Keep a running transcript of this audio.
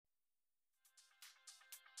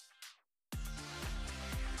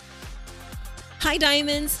Hi,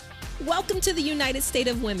 Diamonds. Welcome to the United State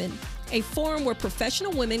of Women, a forum where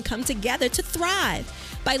professional women come together to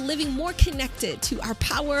thrive by living more connected to our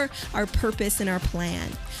power, our purpose, and our plan.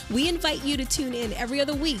 We invite you to tune in every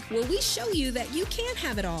other week where we show you that you can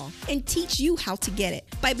have it all and teach you how to get it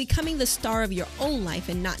by becoming the star of your own life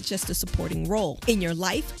and not just a supporting role in your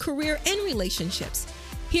life, career, and relationships.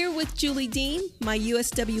 Here with Julie Dean, my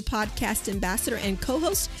USW podcast ambassador and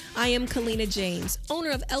co-host, I am Kalina James, owner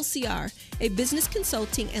of LCR, a business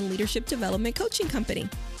consulting and leadership development coaching company.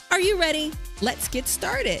 Are you ready? Let's get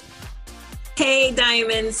started. Hey,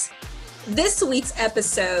 Diamonds. This week's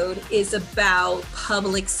episode is about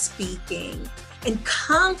public speaking and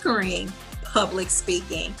conquering public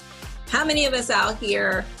speaking. How many of us out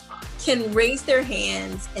here can raise their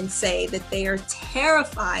hands and say that they are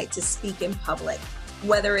terrified to speak in public?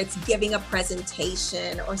 Whether it's giving a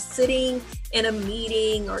presentation or sitting in a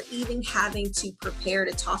meeting or even having to prepare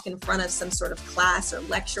to talk in front of some sort of class or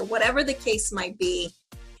lecture, whatever the case might be,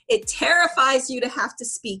 it terrifies you to have to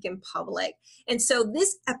speak in public. And so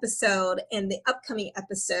this episode and the upcoming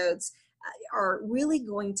episodes are really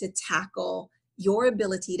going to tackle your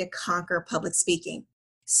ability to conquer public speaking.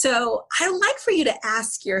 So I'd like for you to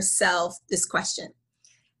ask yourself this question.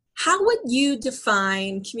 How would you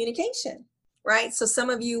define communication? Right? So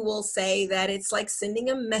some of you will say that it's like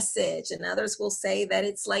sending a message, and others will say that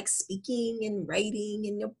it's like speaking and writing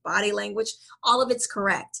and your body language. All of it's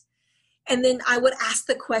correct. And then I would ask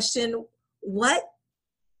the question, what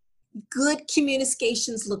good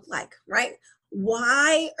communications look like, right?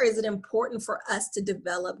 Why is it important for us to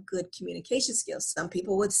develop good communication skills? Some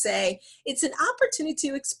people would say it's an opportunity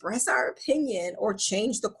to express our opinion or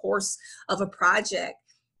change the course of a project.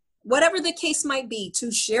 Whatever the case might be,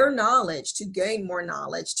 to share knowledge, to gain more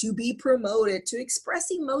knowledge, to be promoted, to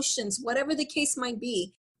express emotions, whatever the case might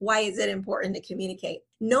be, why is it important to communicate?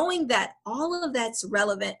 Knowing that all of that's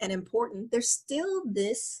relevant and important, there's still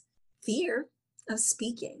this fear of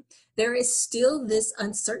speaking. There is still this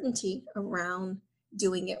uncertainty around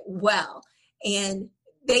doing it well. And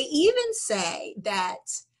they even say that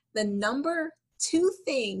the number 2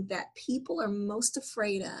 thing that people are most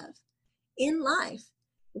afraid of in life,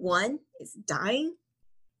 1 is dying,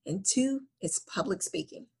 and 2 is public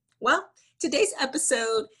speaking. Well, today's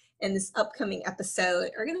episode and this upcoming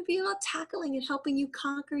episode are going to be about tackling and helping you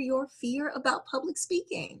conquer your fear about public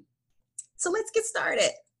speaking. So let's get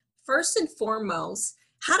started. First and foremost,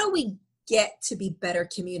 how do we get to be better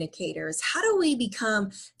communicators? How do we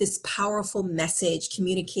become this powerful message,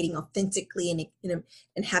 communicating authentically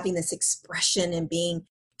and having this expression and being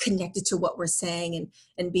connected to what we're saying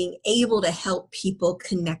and being able to help people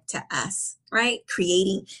connect to us, right?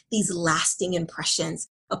 Creating these lasting impressions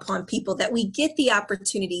upon people that we get the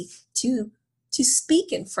opportunity to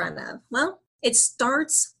speak in front of. Well, it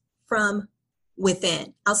starts from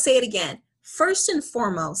within. I'll say it again. First and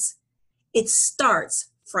foremost, it starts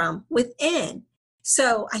from within.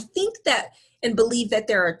 So I think that and believe that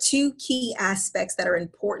there are 2 key aspects that are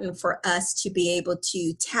important for us to be able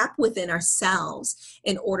to tap within ourselves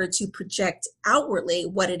in order to project outwardly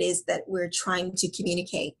what it is that we're trying to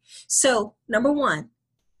communicate. So, number 1,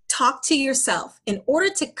 talk to yourself. In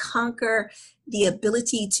order to conquer the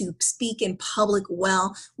ability to speak in public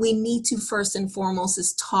well, we need to first and foremost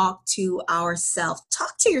is talk to ourselves.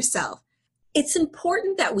 Talk to yourself. It's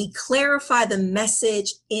important that we clarify the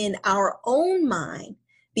message in our own mind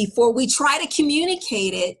before we try to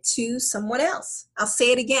communicate it to someone else. I'll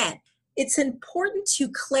say it again. It's important to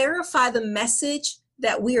clarify the message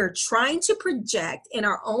that we are trying to project in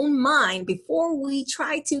our own mind before we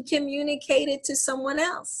try to communicate it to someone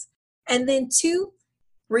else. And then 2,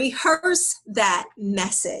 rehearse that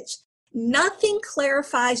message. Nothing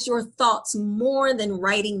clarifies your thoughts more than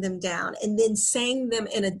writing them down and then saying them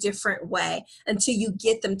in a different way until you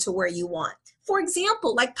get them to where you want. For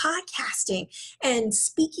example, like podcasting and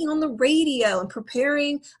speaking on the radio and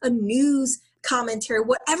preparing a news commentary,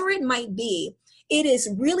 whatever it might be, it is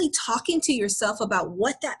really talking to yourself about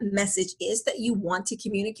what that message is that you want to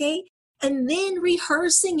communicate and then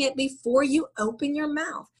rehearsing it before you open your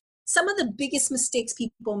mouth. Some of the biggest mistakes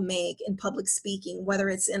people make in public speaking, whether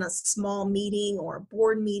it's in a small meeting or a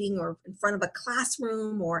board meeting or in front of a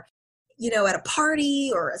classroom or at a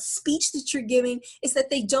party or a speech that you're giving, is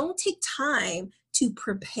that they don't take time to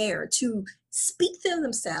prepare, to speak to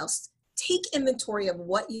themselves, take inventory of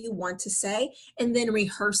what you want to say, and then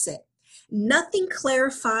rehearse it. Nothing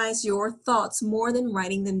clarifies your thoughts more than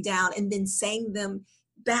writing them down and then saying them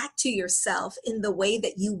back to yourself in the way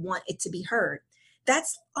that you want it to be heard.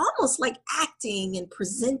 That's almost like acting and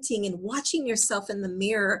presenting and watching yourself in the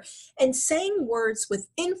mirror and saying words with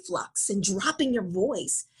influx and dropping your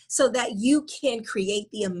voice. so that you can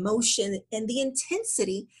create the emotion and the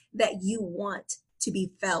intensity that you want to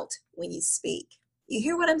be felt when you speak. You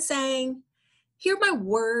hear what I'm saying? Hear my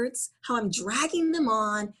words, how I'm dragging them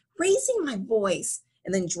on, raising my voice,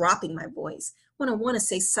 and then dropping my voice when I want to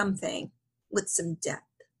say something with some depth.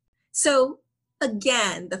 So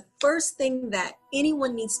again, the first thing that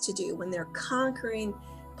anyone needs to do when they're conquering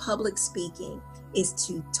public speaking is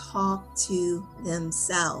to talk to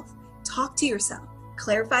themselves. Talk to yourself,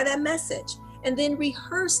 clarify that message, and then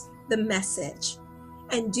rehearse the message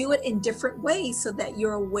and do it in different ways so that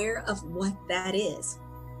you're aware of what that is.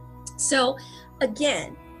 So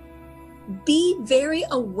again, be very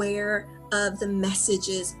aware of the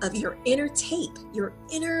messages of your inner tape, your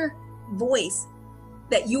inner voice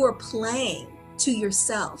that you are playing to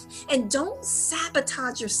yourself. And don't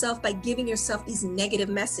sabotage yourself by giving yourself these negative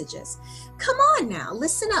messages. Come on now,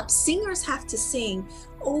 listen up. Singers have to sing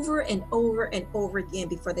over and over and over again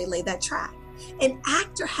before they lay that track. An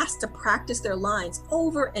actor has to practice their lines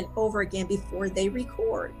over and over again before they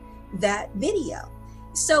record that video.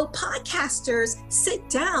 So podcasters sit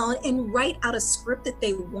down and write out a script that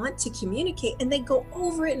they want to communicate, and they go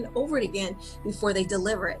over it and over it again before they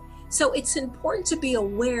deliver it. So it's important to be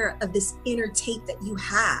aware of this inner tape that you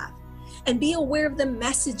have, and be aware of the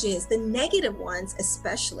messages, the negative ones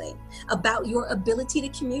especially, about your ability to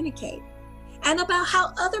communicate and about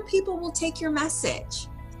how other people will take your message.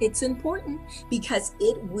 It's important because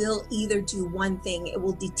it will either do one thing: it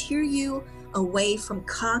will deter you away from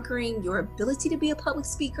conquering your ability to be a public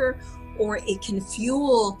speaker, or it can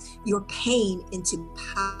fuel your pain into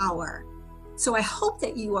power. So I hope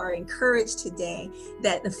that you are encouraged today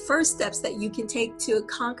that the first steps that you can take to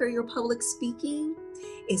conquer your public speaking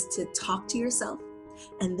is to talk to yourself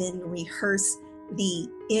and then rehearse the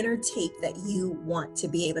inner tape that you want to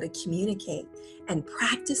be able to communicate, and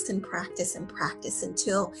practice and practice and practice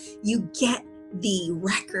until you get the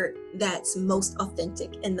record that's most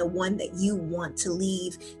authentic and the one that you want to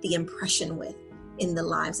leave the impression with in the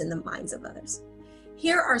lives and the minds of others.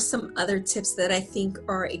 Here are some other tips that I think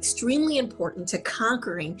are extremely important to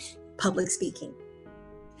conquering public speaking.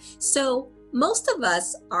 So most of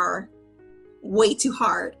us are way too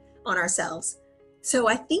hard on ourselves. So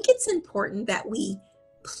I think it's important that we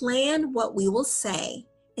plan what we will say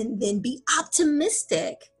and then be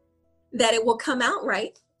optimistic that it will come out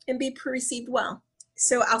right and be received well.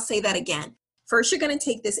 So I'll say that again. First, you're going to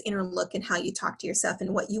take this inner look in how you talk to yourself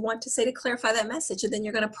and what you want to say to clarify that message, and then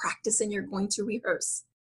you're going to practice and you're going to rehearse.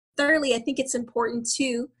 Thirdly, I think it's important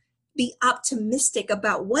to be optimistic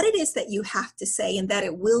about what it is that you have to say and that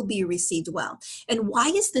it will be received well. And why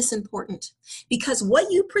is this important? Because what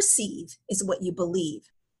you perceive is what you believe,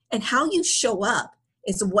 and how you show up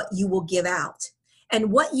is what you will give out. And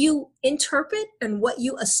what you interpret and what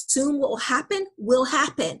you assume will happen will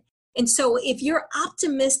happen. And so if you're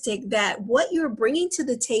optimistic that what you're bringing to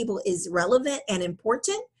the table is relevant and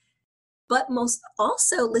important, but most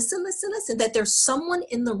also, listen, that there's someone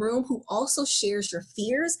in the room who also shares your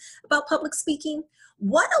fears about public speaking,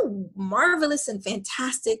 what a marvelous and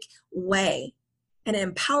fantastic way, an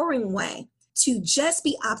empowering way to just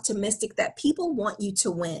be optimistic that people want you to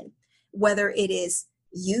win, whether it is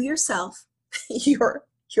you yourself,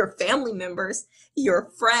 your family members, your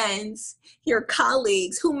friends, your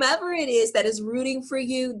colleagues, whomever it is that is rooting for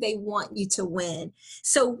you, they want you to win.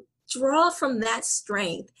 So draw from that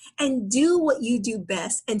strength and do what you do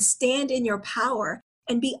best and stand in your power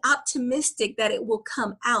and be optimistic that it will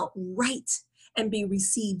come out right and be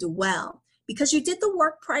received well, because you did the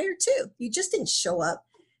work prior to. You just didn't show up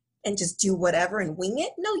and just do whatever and wing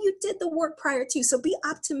it. No, you did the work prior to. So be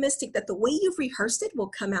optimistic that the way you've rehearsed it will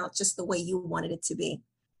come out just the way you wanted it to be.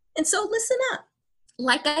 And so listen up.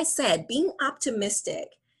 Like I said, being optimistic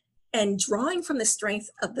and drawing from the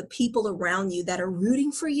strength of the people around you that are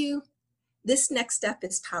rooting for you, this next step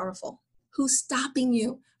is powerful. Who's stopping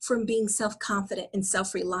you from being self-confident and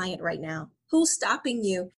self-reliant right now? Who's stopping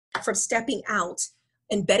you from stepping out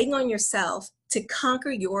and betting on yourself to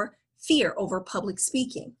conquer your fear over public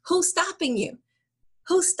speaking? Who's stopping you?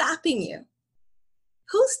 Who's stopping you?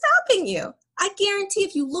 Who's stopping you? I guarantee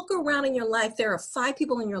if you look around in your life, there are 5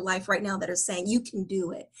 people in your life right now that are saying, you can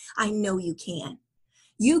do it. I know you can.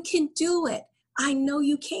 You can do it. I know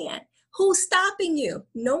you can. Who's stopping you?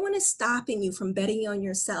 No one is stopping you from betting on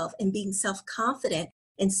yourself and being self-confident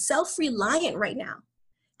and self-reliant right now.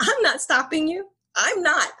 I'm not stopping you. I'm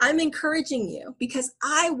not. I'm encouraging you, because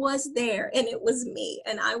I was there and it was me,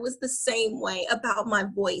 and I was the same way about my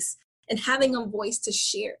voice and having a voice to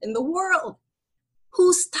share in the world.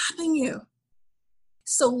 Who's stopping you?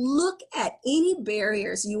 So look at any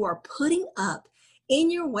barriers you are putting up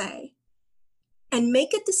in your way and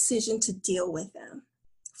make a decision to deal with them.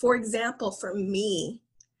 For example, for me,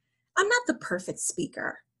 I'm not the perfect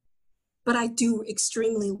speaker, but I do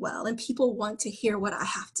extremely well, and people want to hear what I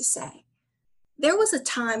have to say. There was a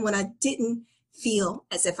time when I didn't feel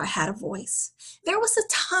as if I had a voice. There was a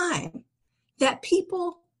time that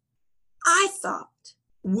people, I thought,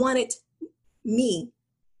 wanted me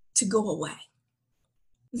to go away.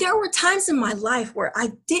 There were times in my life where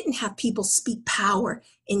I didn't have people speak power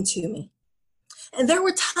into me. And there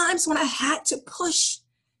were times when I had to push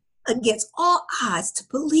against all odds to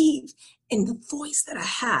believe in the voice that I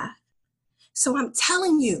have. So I'm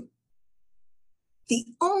telling you, the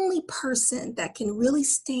only person that can really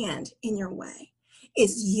stand in your way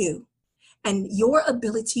is you, and your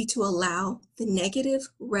ability to allow the negative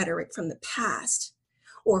rhetoric from the past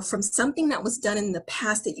or from something that was done in the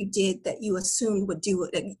past that you did that you assumed would do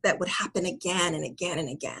it, that would happen again and again and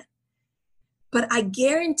again. But I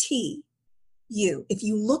guarantee you, if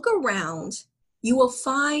you look around, you will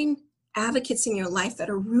find advocates in your life that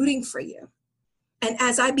are rooting for you. And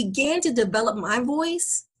as I began to develop my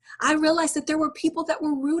voice, I realized that there were people that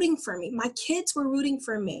were rooting for me. My kids were rooting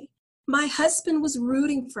for me. My husband was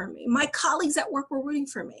rooting for me. My colleagues at work were rooting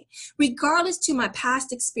for me. Regardless to my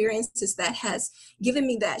past experiences that has given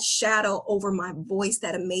me that shadow over my voice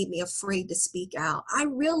that have made me afraid to speak out, I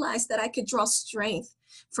realized that I could draw strength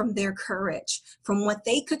from their courage, from what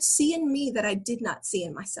they could see in me that I did not see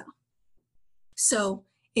in myself. So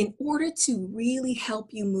in order to really help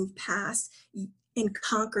you move past and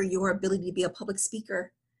conquer your ability to be a public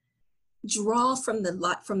speaker, draw from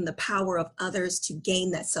the power of others to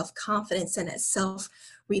gain that self-confidence and that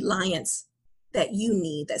self-reliance that you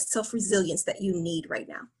need, that self-resilience that you need right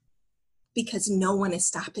now. Because no one is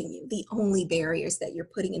stopping you. The only barriers that you're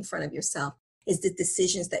putting in front of yourself is the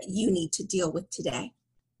decisions that you need to deal with today.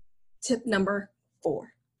 Tip number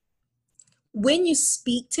 4. When you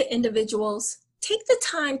speak to individuals, take the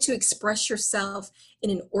time to express yourself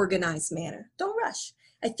in an organized manner. Don't rush.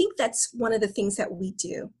 I think that's one of the things that we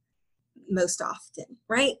do most often,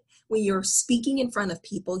 right? When you're speaking in front of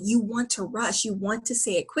people, you want to rush. You want to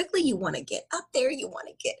say it quickly. You want to get up there. You want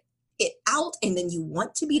to get it out, and then you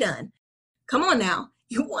want to be done. Come on now.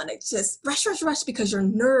 You want to just rush because your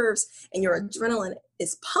nerves and your adrenaline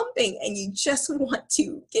is pumping and you just want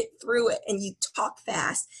to get through it, and you talk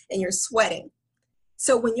fast and you're sweating.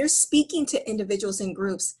 So when you're speaking to individuals in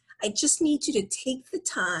groups, I just need you to take the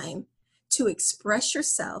time to express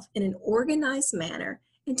yourself in an organized manner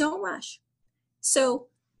and don't rush. So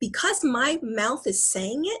because my mouth is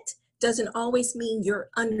saying it doesn't always mean you're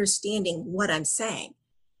understanding what I'm saying.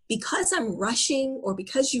 Because I'm rushing, or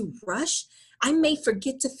because you rush, I may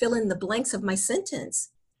forget to fill in the blanks of my sentence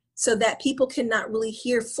so that people cannot really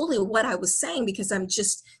hear fully what I was saying, because I'm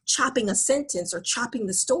just chopping a sentence or chopping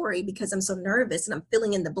the story because I'm so nervous and I'm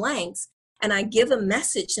filling in the blanks, and I give a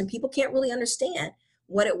message and people can't really understand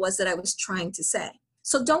what it was that I was trying to say.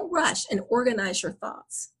 So don't rush, and organize your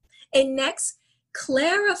thoughts. And next,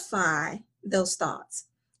 clarify those thoughts.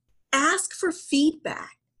 Ask for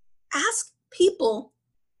feedback. Ask people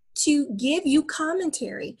to give you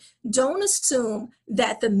commentary. Don't assume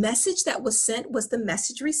that the message that was sent was the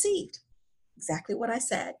message received. Exactly what I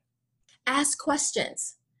said. Ask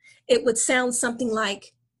questions. It would sound something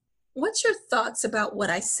like, what's your thoughts about what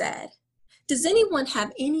I said? Does anyone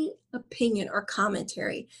have any opinion or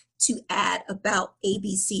commentary to add about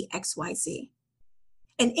ABC, XYZ?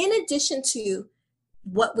 And in addition to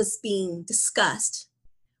what was being discussed,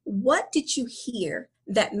 what did you hear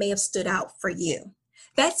that may have stood out for you?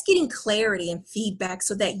 That's getting clarity and feedback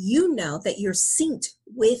so that you know that you're synced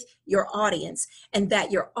with your audience and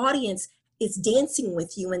that your audience is dancing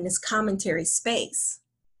with you in this commentary space.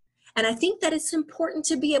 And I think that it's important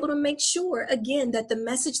to be able to make sure, again, that the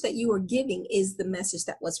message that you are giving is the message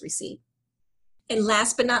that was received. And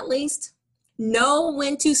last but not least, know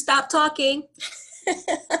when to stop talking.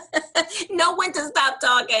 Know when to stop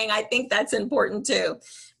talking. I think that's important too.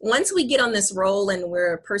 Once we get on this roll and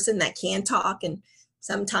we're a person that can talk, and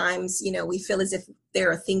sometimes, we feel as if there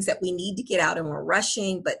are things that we need to get out and we're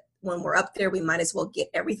rushing, but when we're up there, we might as well get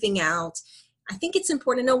everything out. I think it's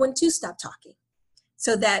important to know when to stop talking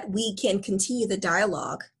so that we can continue the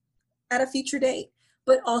dialogue at a future date,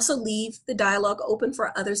 but also leave the dialogue open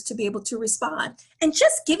for others to be able to respond. And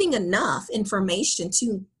just giving enough information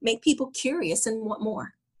to make people curious and want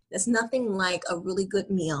more. There's nothing like a really good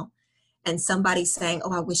meal and somebody saying,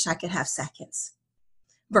 oh, I wish I could have seconds,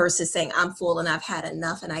 versus saying, I'm full and I've had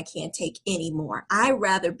enough and I can't take any more. I'd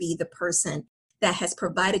rather be the person that has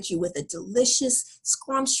provided you with a delicious,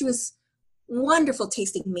 scrumptious, wonderful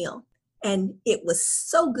tasting meal, and it was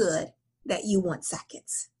so good that you want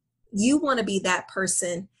seconds. You want to be that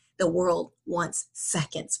person the world wants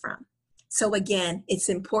seconds from. So again, it's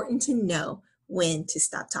important to know when to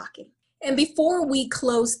stop talking. And before we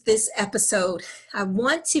close this episode, I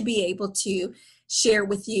want to be able to share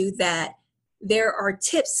with you that there are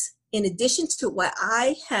tips in addition to what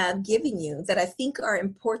I have given you that I think are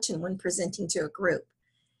important when presenting to a group.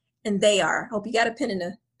 And they are, I hope you got a pen and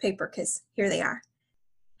a paper because here they are.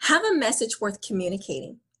 Have a message worth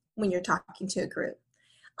communicating when you're talking to a group.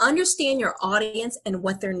 Understand your audience and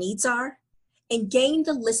what their needs are, and gain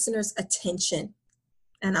the listener's attention.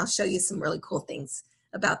 And I'll show you some really cool things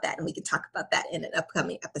about that, and we can talk about that in an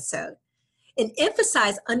upcoming episode. And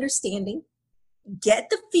emphasize understanding, get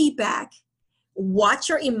the feedback, watch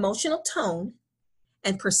your emotional tone,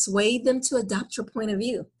 and persuade them to adopt your point of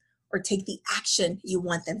view or take the action you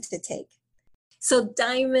want them to take. So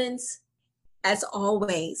diamonds, as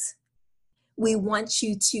always, we want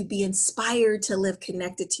you to be inspired to live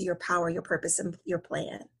connected to your power, your purpose, and your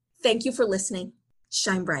plan. Thank you for listening.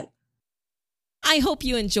 Shine bright. I hope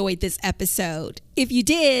you enjoyed this episode. If you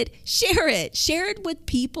did, share it. Share it with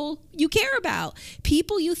people you care about,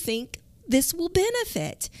 people you think this will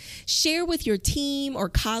benefit. Share with your team or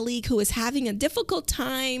colleague who is having a difficult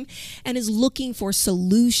time and is looking for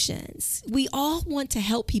solutions. We all want to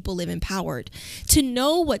help people live empowered, to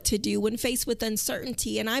know what to do when faced with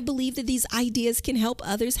uncertainty. And I believe that these ideas can help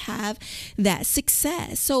others have that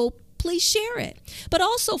success. So please share it. But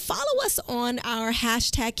also follow us on our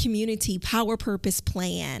 #community Power Purpose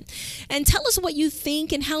Plan and tell us what you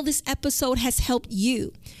think and how this episode has helped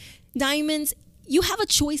you. Diamonds, you have a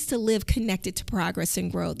choice to live connected to progress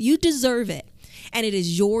and growth. You deserve it, and it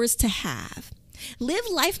is yours to have. Live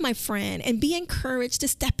life, my friend, and be encouraged to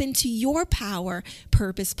step into your power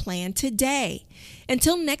purpose plan today.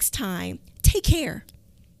 Until next time, take care.